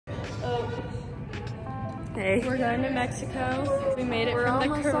Hey. We're going to Mexico. We made it from the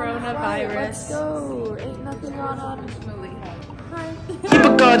coronavirus. Let's go. Ain't nothing on autumn. Hi. Keep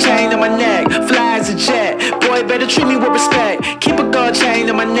a gold chain on my neck, fly as a jet. Boy, better treat me with respect. Keep a gold chain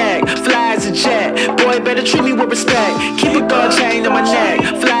on my neck, fly as a jet. Boy, better treat me with respect. Keep a gold chain on my neck,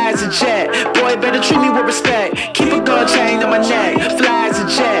 fly as a jet. Boy, better treat me with respect. Keep a gold chain on my neck, fly as a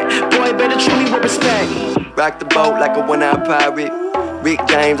jet. Boy, better treat me with respect. Rock the boat like a one-eyed pirate. Rick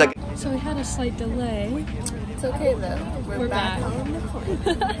James like. So we had a slight delay. It's okay though. We're back on the plane.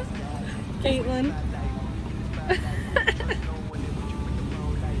 Caitlin.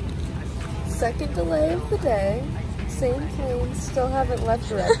 Second delay of the day. Same plane. Still haven't left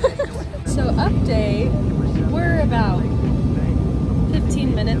directly. So update. We're about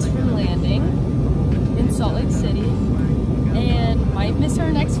 15 minutes from landing in Salt Lake City. And might miss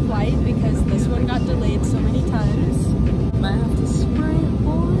our next flight because this one got delayed so many times. Might have to sprint,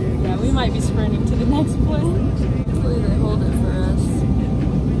 boy. Yeah, we might be sprinting to the next plane. Hopefully they hold it for us.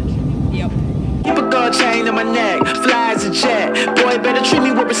 Yep. Keep a gold chain on my neck, fly as a jet. Boy, better treat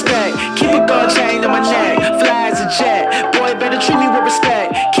me with respect. Keep a gold chain on my neck, fly as a jet. Boy, better treat me with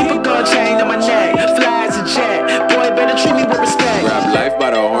respect. Keep a gold chain on my neck, fly as a jet. Boy, better treat me with respect. Grab life by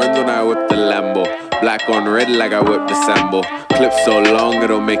the horns when I whip the Lambo. Black on red like I whip the Sambo. Clip so long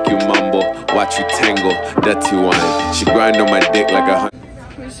it'll make you mumble. Watch you tangle, dirty wine. She grind on my dick like a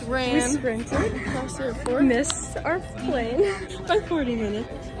We just ran. We sprinted. Crossed the airport. Missed our plane by 40 minutes.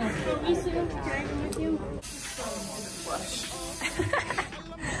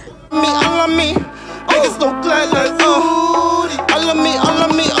 All of me, niggas don't play like all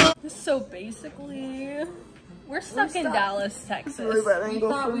of me. So basically, we're stuck in Dallas, Texas. We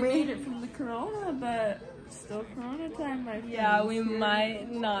thought we made it from the corona, but still corona time, my friend. Yeah, we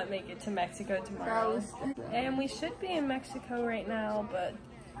might not make it to Mexico tomorrow. And we should be in Mexico right now, but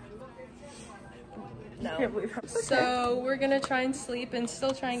no. So we're gonna try and sleep and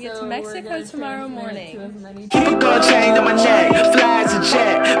still try and get to Mexico tomorrow morning. Keep a gold chain on my neck, fly as a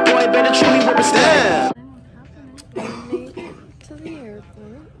jet. Boy, better treat me with respect. We made it to the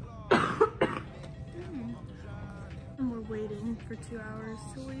airport. And we're waiting for 2 hours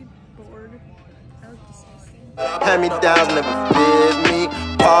till we board. That was disgusting. Hand-me-downs never fit me.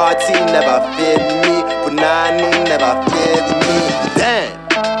 Party never fit me. Punani never fit me. Damn.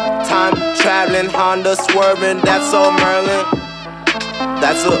 Time traveling, Honda swerving. That's a Merlin.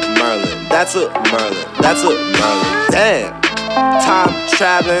 That's a Merlin. That's a Merlin. That's a Merlin. Damn. Time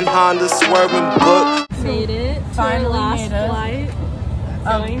traveling, Honda swerving. Book. Made it. Finally last made it. flight.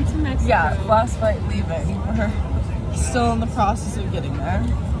 Going to Mexico. Yeah, last flight leaving. We're still in the process of getting there.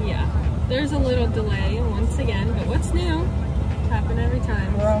 Yeah. There's a little delay once again, but what's new? Happen every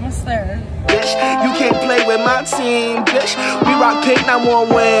time. We're almost there. Bitch, you can't play with my team, bitch. We rock pink now on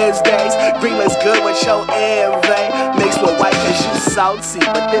Wednesdays. Green looks good with your envy. Mixed with white cause you salty,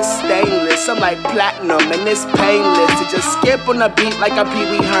 but this stainless. I'm like platinum and it's painless to just skip on the beat like I'm Pee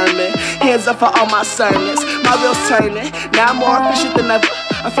Wee Herman. Hands up for all my sermons. My wheels turning. Now I'm more efficient than ever.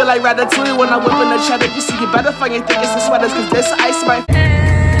 I feel like Ratatouille when I'm whipping the cheddar. You see, you better find your thickest and sweaters cause this ice might.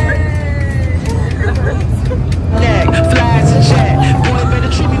 Neck, fly as a jet. Boy, better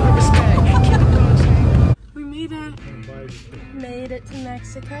treat me with respect. Keep a gold chain. We made it. Made it to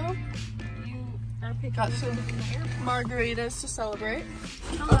Mexico. You are picking Got some margaritas to celebrate.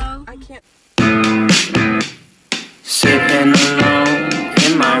 Hello. I can't. Sitting alone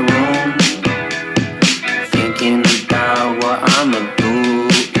in my room, thinking about what I'ma do.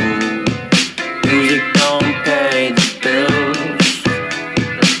 Music don't pay the bills.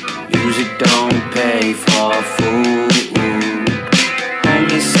 Music don't pay for food.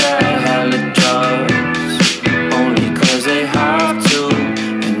 Homies sell hella drugs only cause they have to,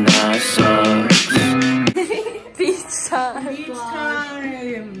 and that sucks. Beach time. Beach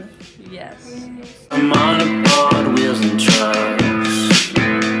time. Yes. I'm on a board, wheels and trucks. I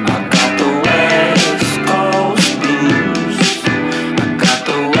got the West Coast blues. I got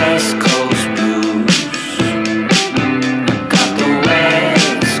the West Coast blues. I got the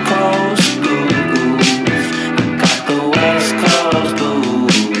West Coast blues. I got the West Coast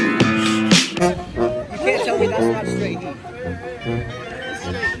blues. You can't tell me that's not straight heat.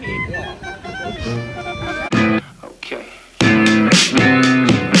 Okay.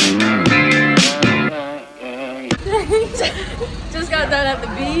 Just got done at the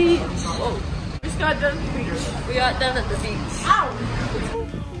beach. Just got done at the beach. We got done at the beach.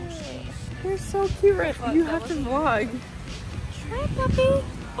 You're so cute right now. You have to vlog. Hi, puppy.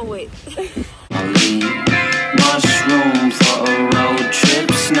 Oh, wait. Mushroom for a road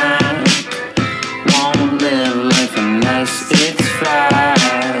trip snack. Won't live life unless it's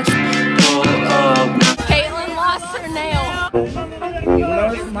fast. Pull up. Caitlin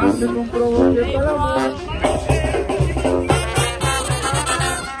me compró bolillo para mí.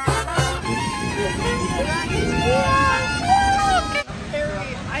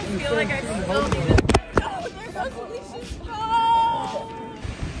 I feel like I still need it. Oh, there goes Alicia's phone!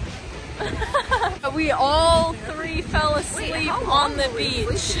 We all three fell asleep on the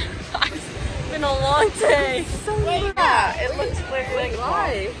beach. It's been a long day. Yeah, it looks like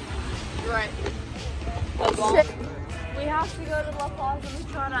live. Right. We have to go to La Plaza and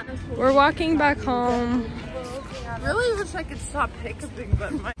try not to. We're walking back home. Really wish I could stop hiccuping,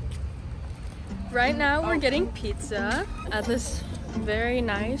 but my. Right now we're getting pizza at this very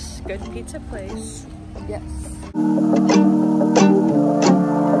nice, good pizza place. Yes.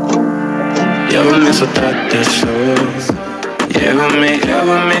 Llévame a darte sol. Llévame,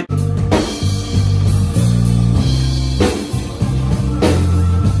 llévame.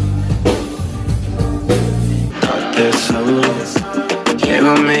 Darte sol.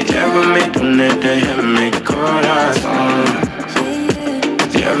 Llévame, llévame donde deje mi corazón.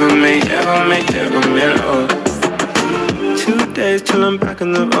 Llévame, llévame, llévamelo. 2 days till I'm back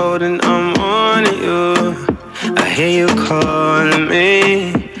on the road and I'm on you. I hear you calling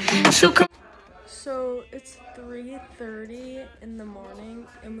me. So it's 3:30 in the morning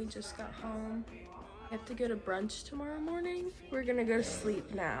and we just got home. I have to go to brunch tomorrow morning. We're gonna go to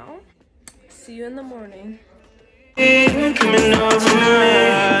sleep now. See you in the morning. Coming over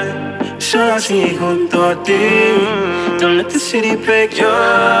me, solo así junto a ti. Don't let the city break your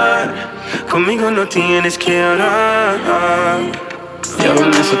heart. Conmigo no tienes que hablar.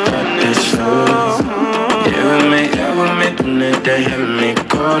 Llévame a darte sol. Llévame, llévame donde deje mi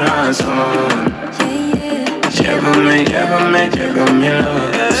corazón. Llévame, llévame, llévamelo.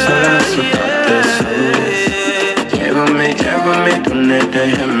 Solo darte sol. Llévame, llévame donde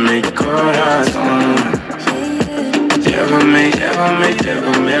deje mi corazón. Llévame, llévame,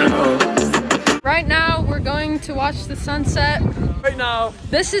 llévamelo. Right now we're going to watch the sunset. Right now.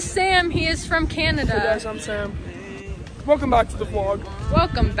 This is Sam, he is from Canada. Hey guys, I'm Sam. Welcome back to the vlog.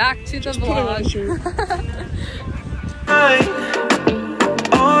 Welcome back to the vlog.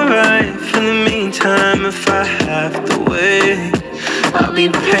 Alright, for the meantime, if I have to wait, I'll be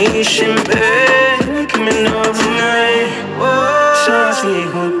patient, babe. Coming over tonight. Solo así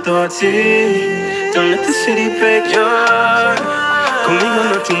junto a ti. Don't let the city break your heart. Conmigo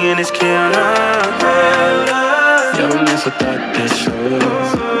no tienes que hablar. Llévame a darte sol.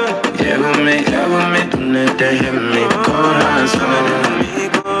 Llévame, llévame donde deje mi corazón.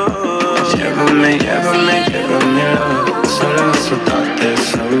 Llévame, llévame, llévamelo. Solo darte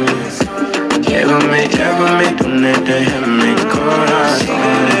sol. Llévame, llévame donde deje mi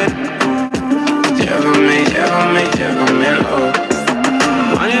corazón. Llévame, llévame, llévamelo.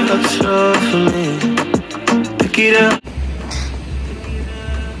 Why you look so for me? Pick it up.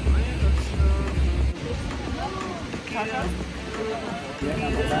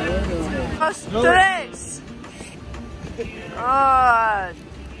 Tres. God.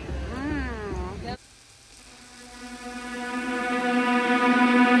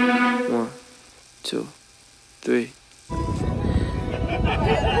 1, 2, 3.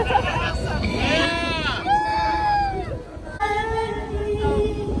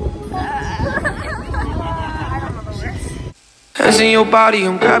 Hands in your body,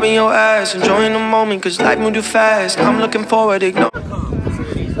 I'm grabbing your ass, enjoying the moment, cause life moved too fast. I'm looking forward, ignore.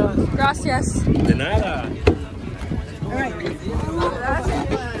 Gracias. De nada.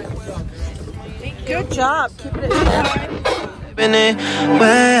 Good job. Keeping it It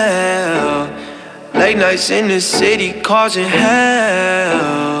well, late nights in the city causing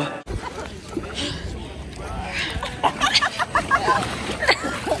hell.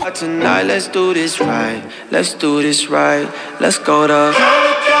 Tonight, let's do this right. Let's do this right. Let's go to.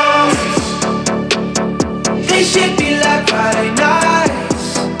 This shit be like Friday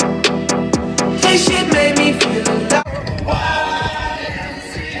nights. This shit made me feel alive.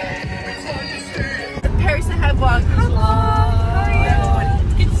 Paris and Head Vlog. Hello. How are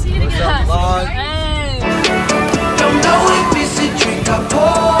you? Good to see you again. Hey. Don't know if it's a drink I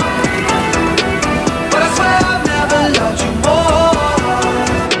pour, but I swear I've never loved you more.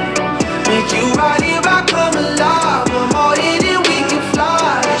 Make you right here, I come alive. I'm all in and we can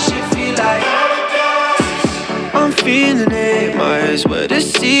fly. That shit feel like I'm feeling it. My head's where the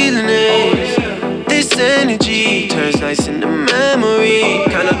ceiling is. This energy turns nights into memory.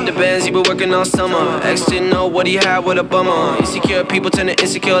 Count up the bands he been working all summer. Ex didn't know what he had, what a bummer. Insecure people turn to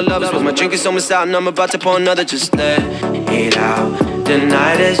insecure lovers. But my drink is almost out and I'm about to pour another. Just let it out. The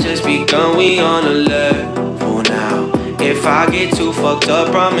night has just begun, we on a level now. If I get too fucked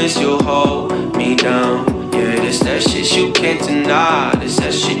up, promise you'll hold me down. Yeah, this that shit you can't deny. This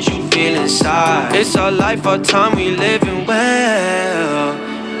that shit you feel inside. It's our life, our time, we living well.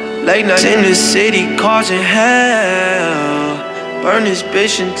 Late night in the city causing hell. Burn this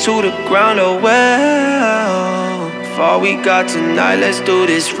bitch into the ground, oh well. For all we got tonight, let's do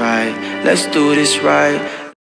this right. Let's do this right.